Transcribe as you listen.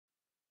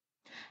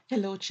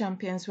Hello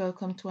champions,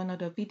 welcome to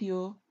another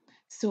video.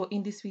 So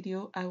in this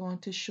video I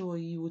want to show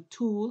you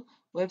two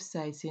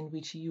websites in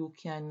which you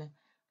can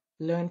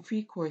learn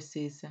free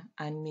courses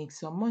and make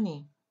some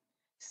money.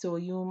 So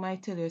you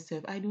might tell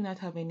yourself, I do not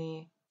have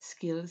any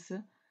skills,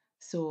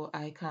 so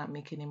I can't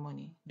make any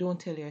money. Don't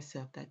tell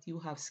yourself that. You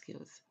have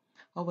skills.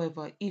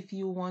 However, if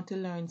you want to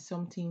learn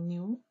something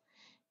new,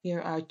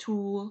 here are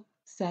two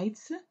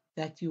sites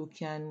that you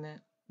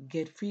can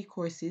get free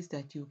courses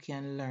that you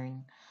can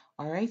learn.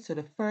 All right, so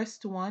the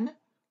first one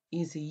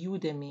is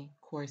Udemy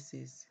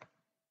courses,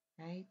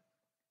 right?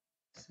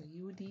 So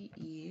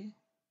Udemy.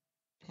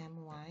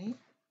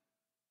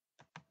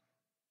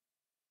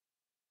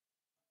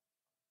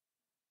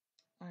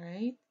 All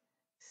right,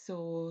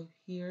 so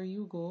here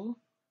you go,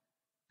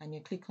 and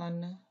you click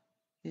on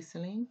this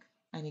link,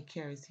 and it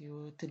carries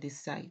you to this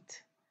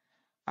site.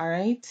 All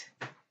right,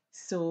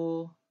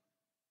 so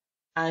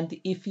and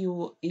if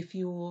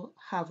you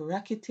have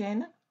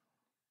Rakuten,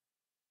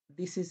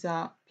 this is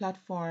a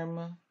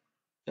platform.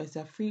 It's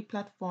a free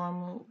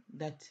platform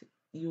that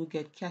you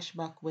get cash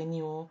back when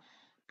you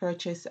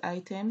purchase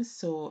items.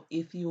 So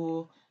if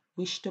you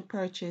wish to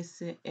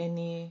purchase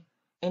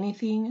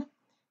anything,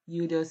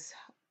 you just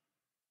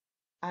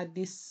add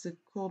this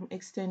Chrome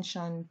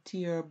extension to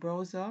your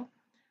browser,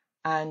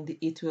 and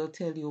it will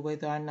tell you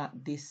whether or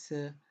not this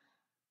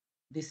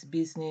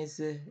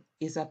business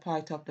is a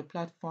part of the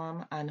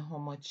platform and how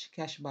much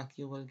cashback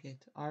you will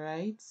get. All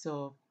right,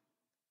 so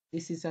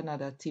this is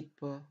another tip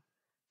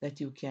that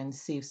you can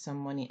save some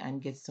money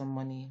and get some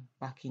money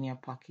back in your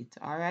pocket.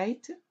 All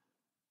right,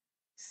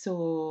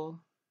 so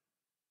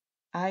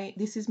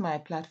this is my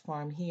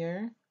platform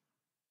here.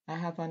 I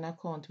have an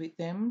account with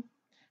them,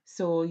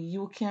 so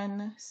you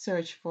can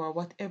search for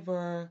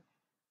whatever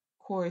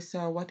course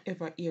or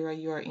whatever area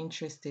you are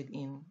interested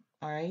in.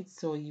 All right,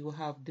 so you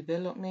have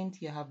development,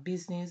 you have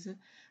business,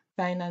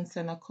 finance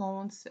and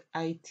accounts,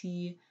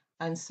 IT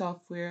and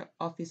software,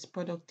 office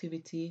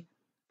productivity,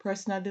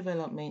 personal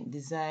development,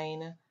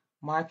 design,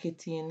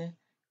 marketing,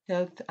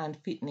 health and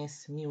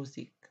fitness,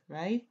 music,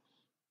 right?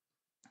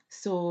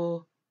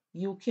 So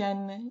you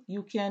can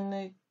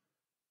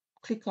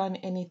click on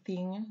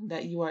anything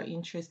that you are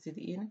interested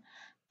in,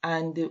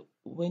 and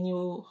when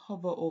you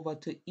hover over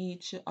to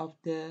each of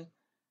the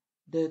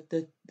the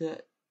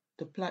the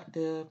the plat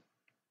the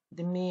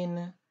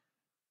main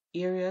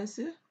areas,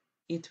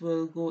 it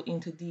will go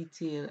into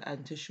detail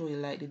and to show you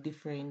like the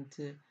different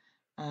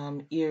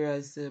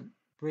areas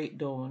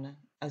breakdown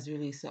as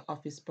relates to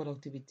office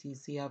productivity.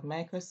 So you have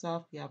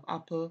Microsoft, you have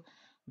Apple,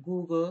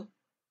 Google,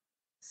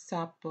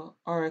 SAP,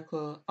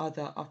 Oracle,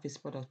 other office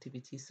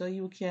productivity. So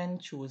you can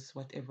choose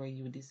whatever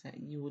you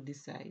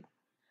decide.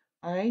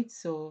 All right,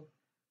 so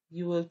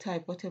you will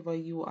type whatever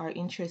you are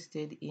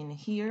interested in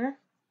here.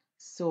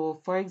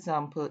 So for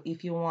example,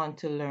 if you want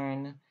to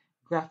learn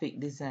graphic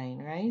design,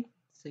 right?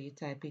 So you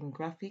type in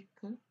graphic,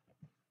 right?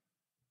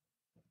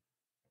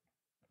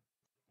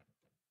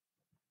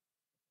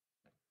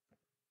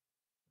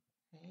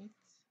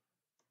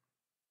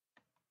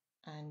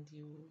 And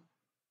you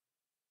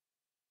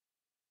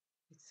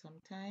it's some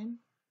time.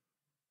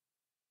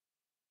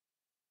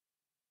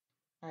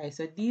 All right,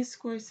 so these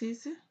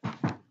courses,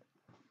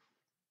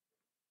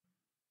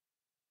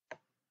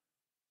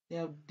 they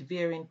have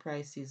varying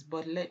prices,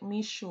 but let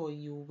me show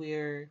you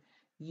where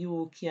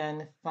you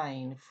can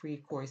find free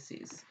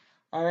courses.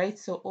 All right,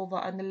 so over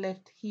on the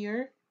left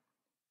here,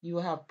 you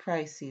have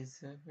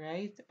prices,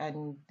 right?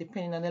 And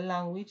depending on the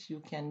language,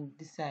 you can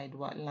decide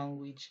what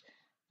language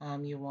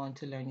you want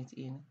to learn it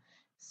in.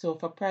 So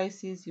for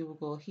prices, you will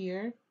go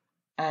here,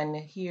 and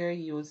here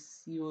you'll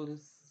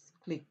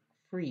click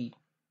free,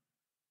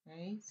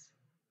 right?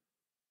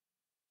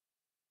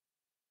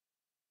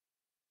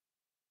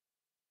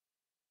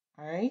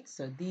 All right,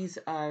 so these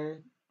are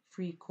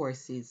free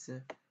courses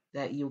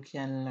that you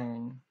can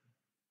learn.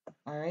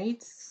 All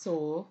right,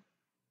 so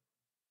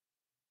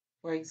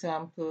for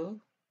example,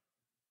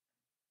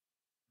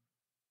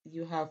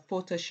 you have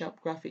Photoshop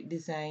graphic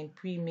design,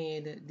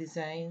 pre-made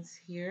designs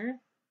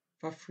here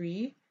for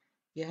free.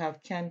 You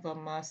have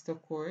Canva master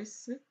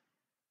course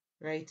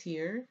right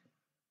here.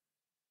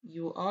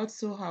 You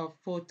also have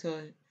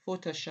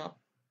Photoshop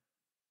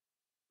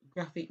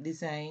graphic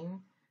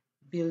design,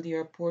 build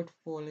your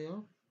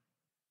portfolio.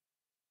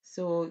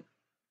 So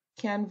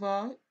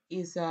Canva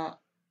is a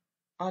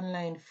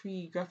online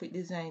free graphic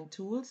design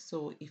tool.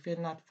 So if you're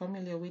not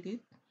familiar with it,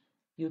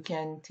 you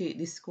can take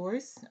this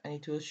course and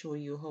it will show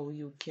you how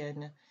you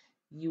can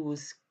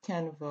use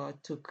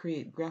Canva to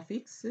create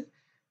graphics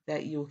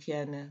that you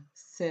can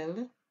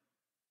sell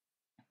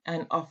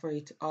and offer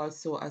it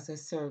also as a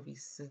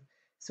service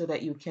so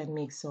that you can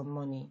make some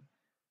money,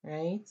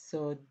 right?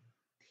 So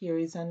here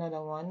is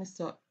another one.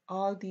 So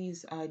all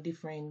these are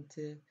different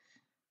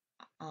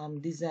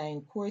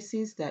design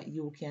courses that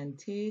you can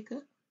take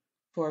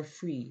for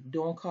free.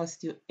 Don't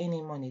cost you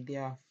any money. They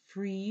are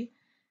free.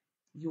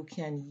 You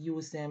can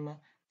use them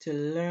to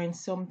learn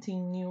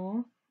something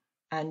new,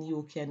 and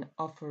you can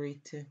offer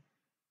it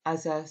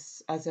as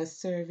a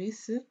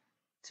service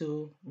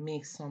to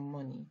make some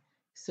money.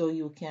 So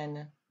you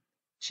can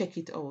check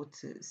it out.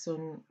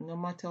 So no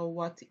matter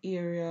what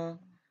area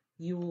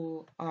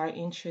you are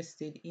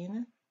interested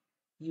in,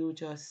 you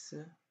just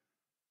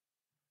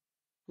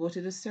go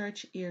to the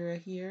search area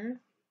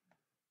here.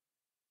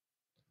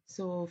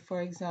 So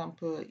for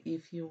example,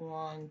 if you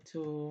want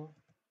to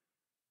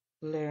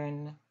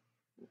learn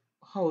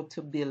how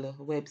to build a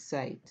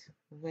website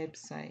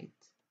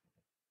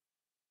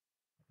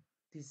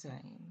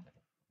design,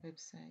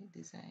 website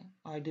design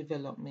or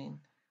development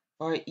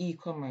or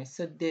e-commerce.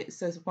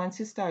 So once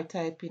you start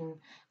typing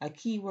a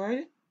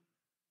keyword,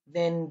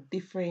 then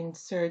different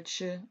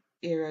search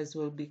areas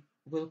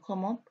will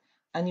come up,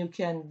 and you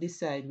can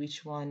decide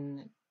which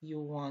one you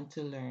want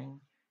to learn,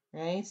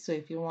 right? So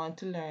if you want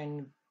to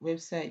learn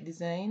website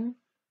design,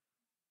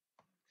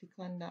 click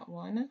on that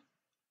one.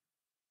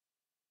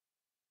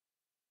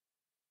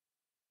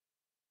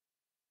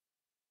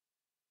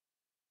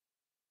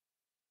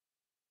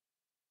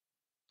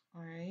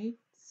 All right,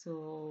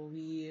 so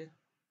we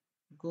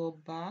go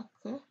back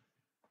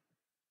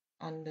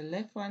on the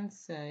left hand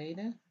side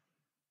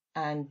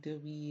and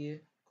we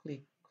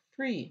click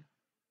free.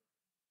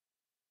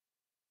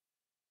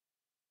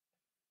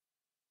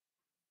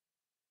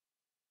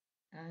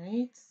 All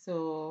right,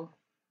 so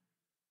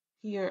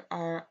here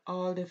are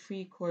all the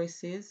free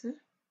courses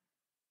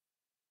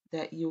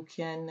that you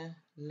can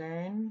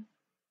learn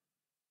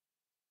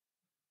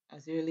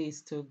as it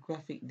relates to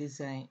graphic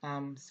design,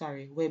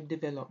 web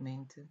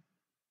development,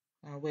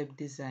 web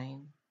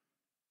design,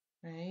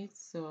 right?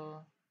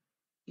 So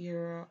here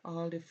are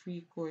all the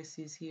free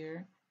courses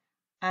here.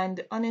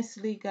 And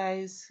honestly,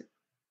 guys,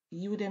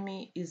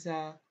 Udemy is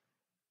a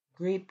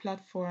great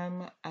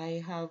platform.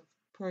 I have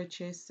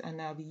purchased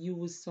and I've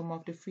used some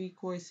of the free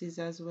courses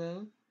as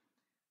well.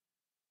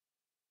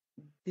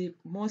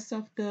 Most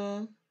of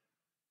the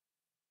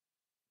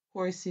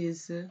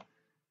courses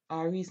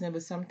are reasonable.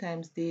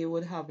 Sometimes they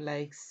would have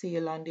like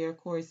sale on their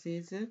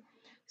courses,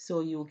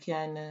 so you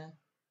can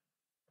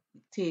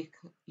take,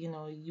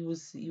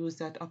 use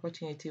that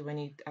opportunity when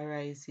it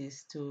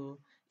arises to,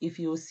 if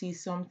you see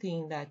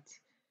something that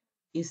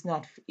is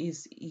not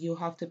is you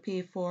have to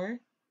pay for,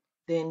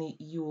 then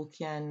you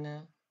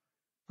can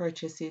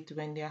purchase it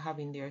when they're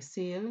having their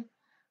sale.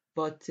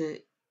 But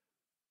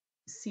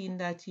seeing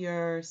that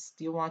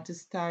you want to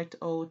start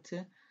out,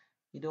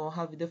 you don't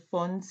have the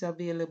funds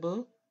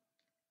available,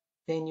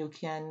 then you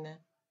can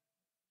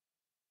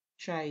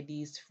try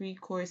these free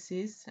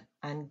courses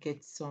and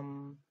get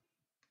some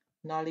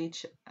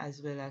knowledge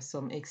as well as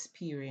some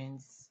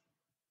experience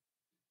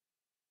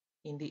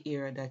in the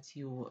area that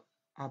you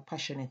are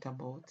passionate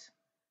about.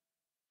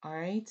 All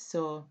right,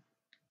 so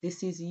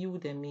this is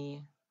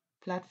Udemy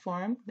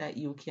platform that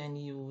you can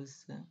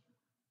use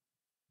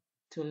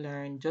to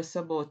learn just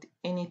about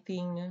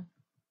anything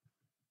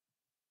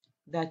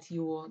that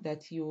you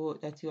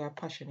are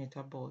passionate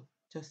about,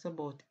 just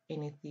about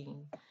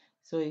anything.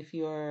 So if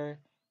you're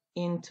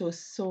into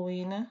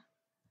sewing,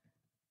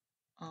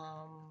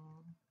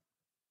 um,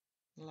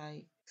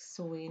 like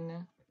sewing,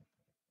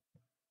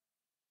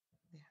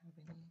 they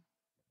have any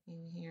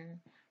in here.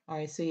 All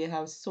right, so you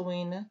have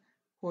sewing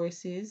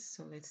courses.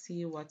 So let's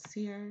see what's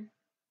here.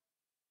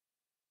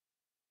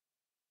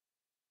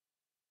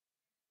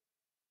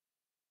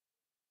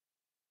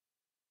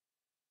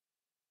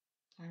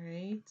 All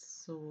right,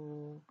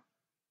 so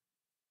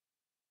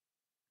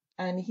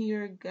and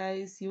here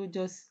guys,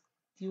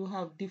 you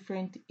have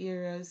different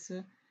areas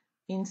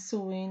in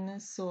sewing.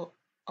 So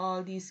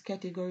all these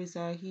categories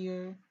are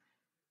here.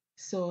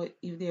 So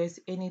if there's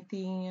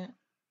anything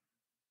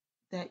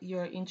that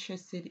you're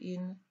interested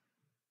in,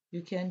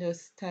 you can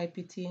just type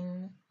it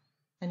in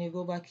and you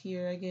go back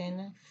here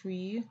again,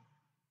 free,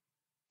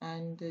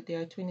 and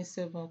there are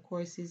 27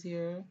 courses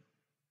here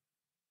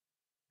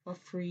for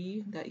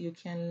free that you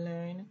can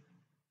learn.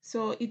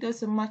 So it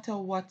doesn't matter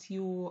what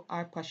you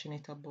are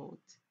passionate about,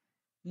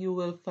 you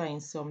will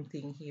find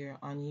something here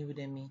on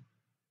Udemy.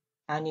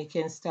 And you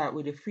can start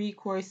with the free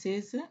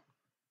courses,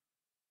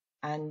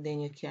 and then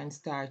you can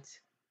start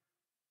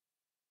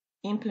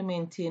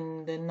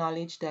implementing the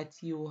knowledge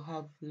that you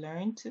have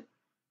learned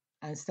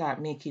and start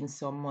making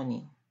some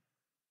money,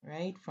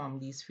 right, from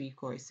these free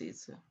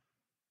courses.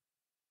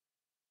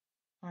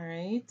 All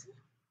right,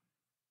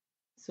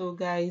 so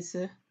guys,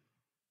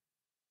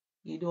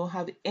 you don't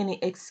have any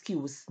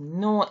excuse,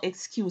 no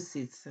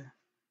excuses.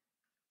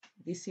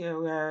 This year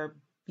we're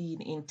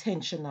being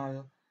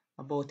intentional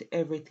about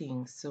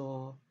everything,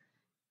 so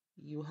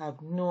you have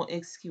no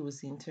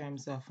excuse in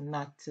terms of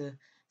not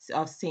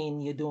of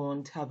saying you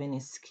don't have any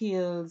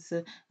skills.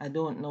 I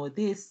don't know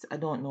this, I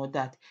don't know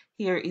that.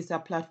 Here is a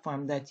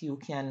platform that you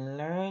can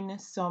learn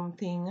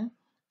something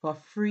for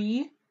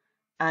free,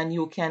 and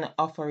you can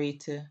offer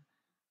it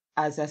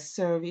as a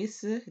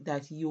service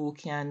that you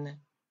can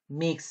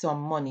make some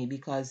money,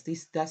 because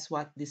that's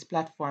what this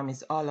platform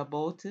is all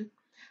about.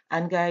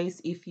 And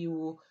guys, if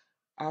you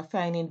are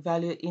finding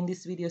value in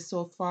this video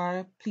so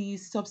far,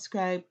 please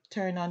subscribe,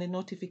 turn on the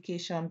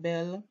notification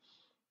bell,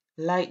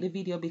 like the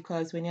video,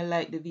 because when you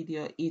like the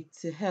video it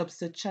helps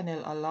the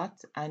channel a lot,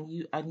 and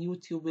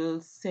YouTube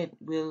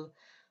will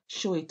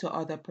show it to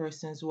other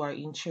persons who are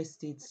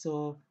interested.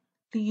 So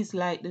please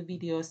like the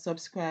video,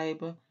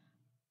 subscribe,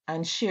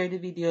 and share the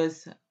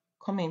videos,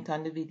 comment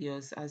on the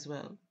videos as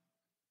well.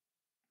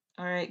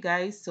 All right,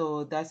 guys,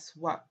 so that's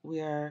what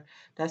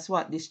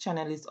this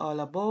channel is all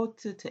about,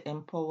 to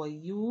empower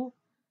you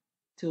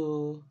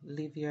to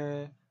live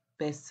your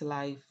best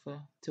life,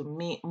 to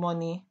make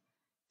money,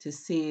 to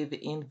save,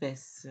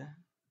 invest,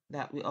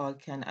 that we all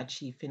can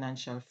achieve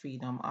financial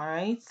freedom. All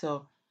right,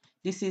 so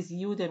this is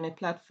Udemy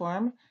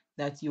platform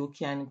that you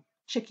can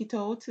check it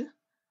out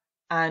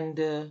and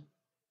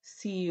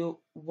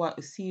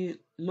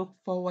look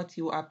for what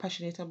you are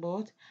passionate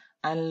about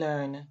and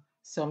learn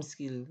some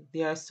skill.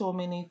 There are so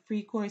many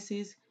free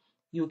courses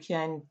you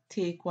can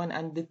take one,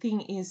 and the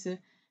thing is,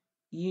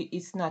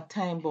 it's not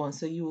time bound,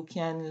 so you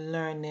can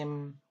learn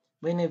them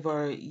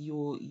whenever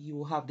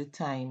you have the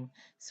time.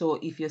 So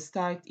if you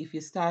start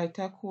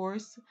a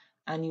course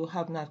and you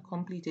have not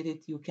completed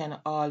it, you can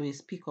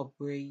always pick up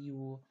where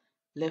you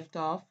left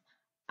off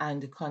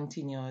and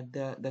continue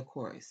the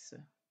course.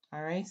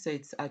 All right, so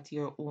it's at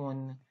your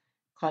own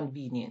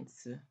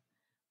convenience.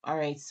 All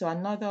right, so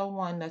another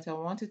one that I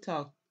want to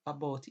talk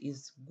about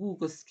is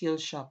Google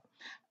Skillshop.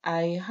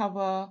 I have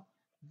a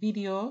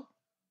video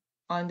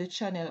on the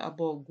channel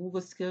about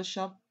Google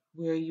Skillshop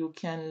where you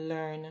can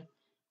learn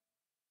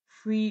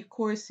free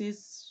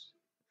courses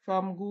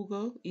from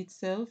Google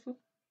itself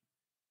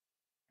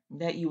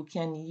that you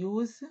can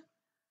use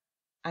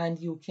and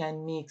you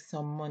can make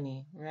some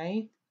money,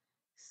 right?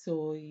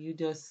 So you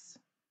just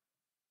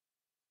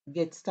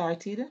get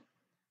started,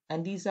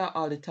 and these are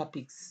all the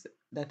topics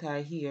that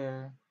are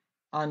here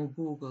on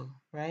Google,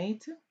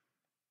 right?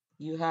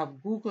 You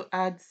have Google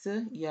Ads,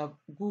 you have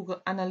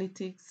Google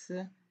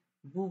Analytics,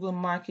 Google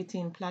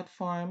Marketing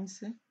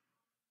Platforms,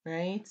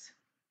 right?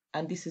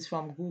 And this is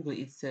from Google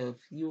itself.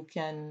 You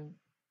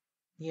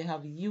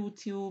have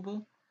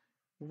YouTube,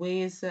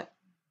 Ways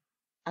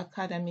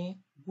Academy,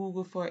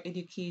 Google for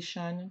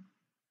Education.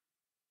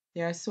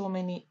 There are so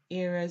many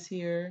areas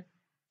here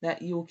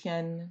that you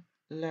can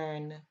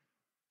learn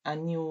a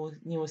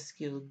new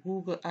skill.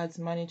 Google Ads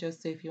Manager.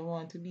 So if you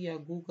want to be a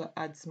Google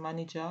Ads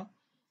Manager,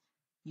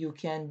 you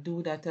can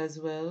do that as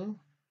well.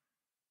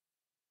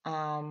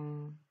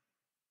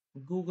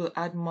 Google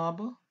Ad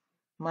Mob,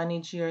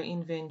 manage your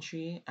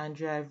inventory and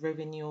drive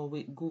revenue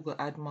with Google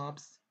Ad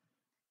Mobs.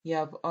 You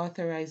have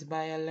authorized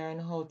buyer, learn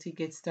how to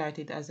get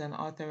started as an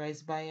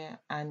authorized buyer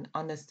and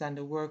understand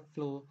the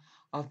workflow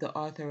of the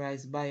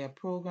authorized buyer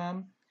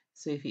program.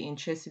 So if you're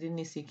interested in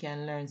this, you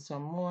can learn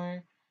some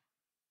more.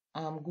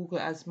 Google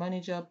Ads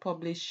Manager,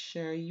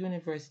 Publisher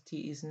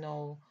University is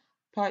now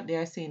part. They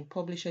are saying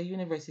Publisher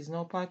University is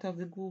now part of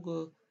the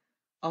Google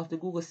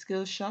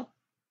Skillshop,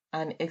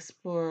 and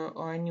explore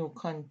our new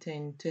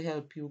content to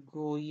help you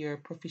grow your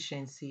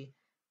proficiency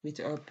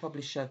with our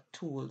publisher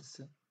tools.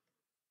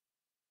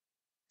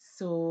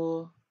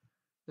 So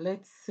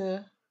let's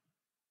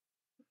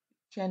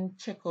can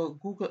check out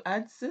Google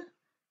Ads.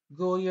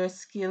 Grow your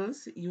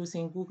skills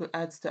using Google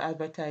Ads to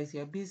advertise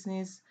your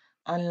business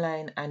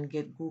online and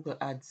get Google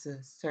Ads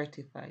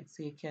certified.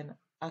 So you can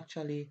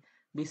actually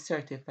be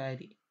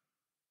certified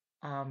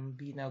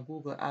being a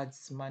Google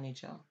Ads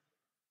manager,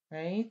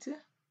 right?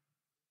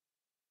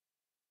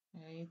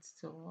 Right.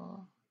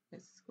 So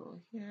let's go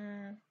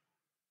here.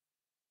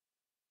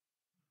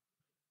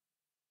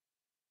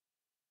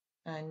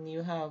 And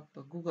you have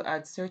the Google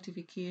Ads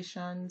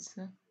certifications.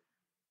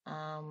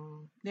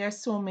 There are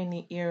so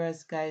many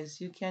areas,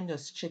 guys. You can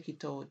just check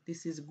it out.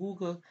 This is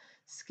Google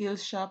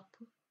Skillshop.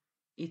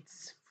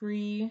 It's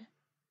free.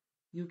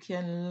 You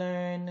can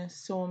learn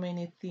so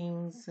many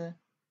things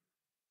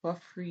for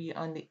free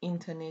on the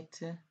internet,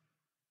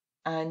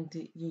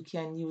 and you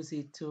can use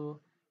it to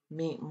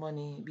make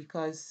money,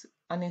 because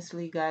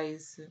honestly,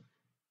 guys,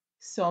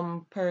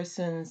 some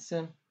persons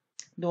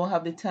don't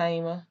have the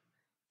time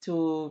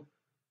to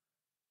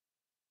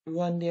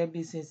run their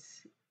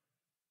business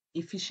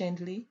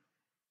efficiently,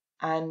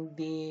 and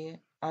they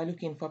are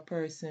looking for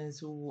persons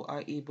who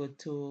are able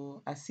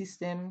to assist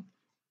them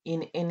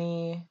in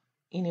any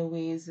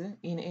ways,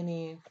 in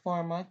any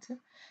format.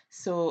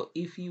 So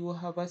if you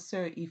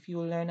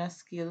learn a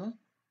skill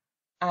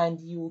and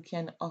you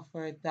can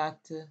offer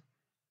that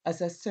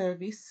as a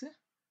service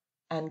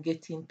and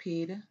getting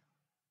paid,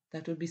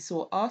 that would be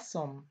so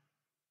awesome,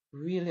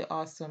 really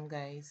awesome,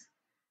 guys.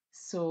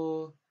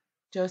 So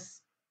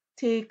just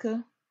take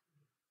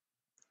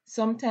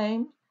some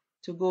time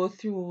to go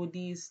through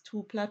these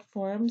two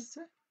platforms,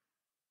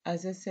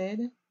 as I said,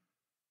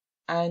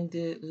 and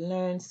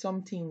learn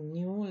something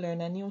new,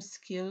 learn a new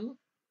skill,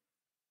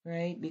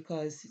 right?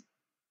 Because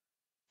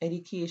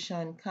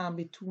education can't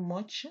be too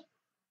much,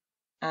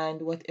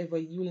 and whatever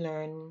you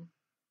learn,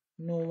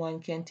 no one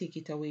can take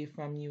it away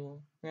from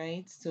you,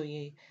 right? So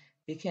you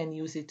can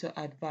use it to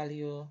add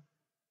value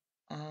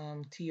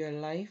to your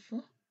life,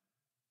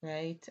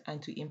 right?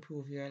 And to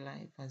improve your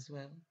life as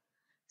well.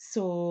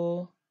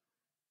 So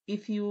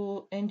if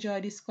you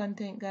enjoy this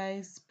content,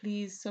 guys,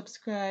 please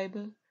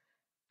subscribe.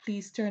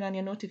 Please turn on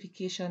your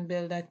notification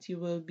bell that you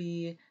will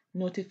be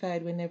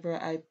notified whenever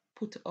I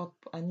put up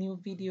a new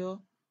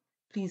video,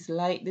 please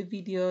like the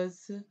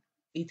videos.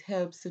 It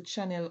helps the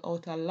channel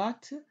out a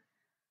lot.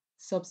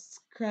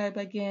 Subscribe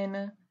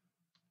again,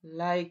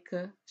 like,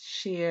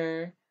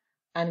 share,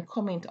 and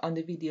comment on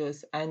the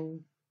videos.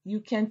 And you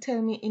can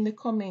tell me in the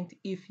comment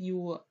if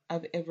you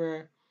have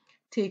ever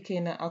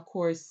taken a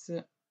course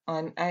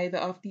on either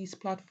of these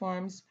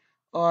platforms,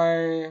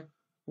 or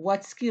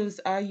what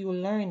skills are you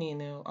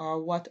learning,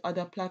 or what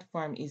other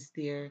platform is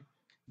there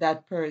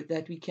that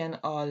we can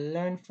all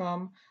learn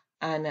from,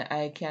 and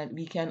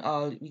we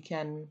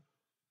can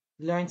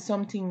learn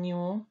something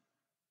new,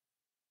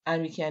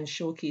 and we can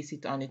showcase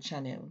it on the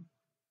channel.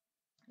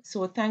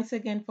 So thanks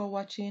again for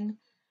watching.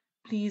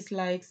 Please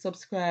like,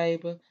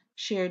 subscribe,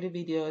 share the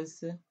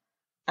videos,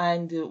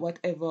 and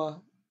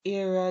whatever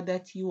area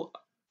that you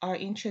are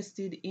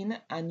interested in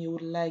and you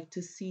would like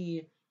to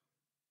see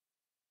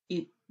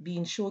it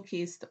being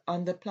showcased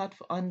on the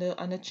platform,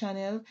 on the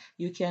channel,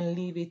 you can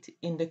leave it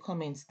in the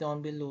comments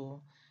down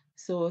below.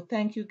 So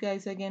thank you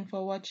guys again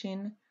for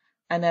watching,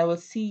 and I will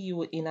see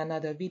you in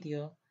another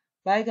video.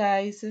 Bye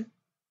guys.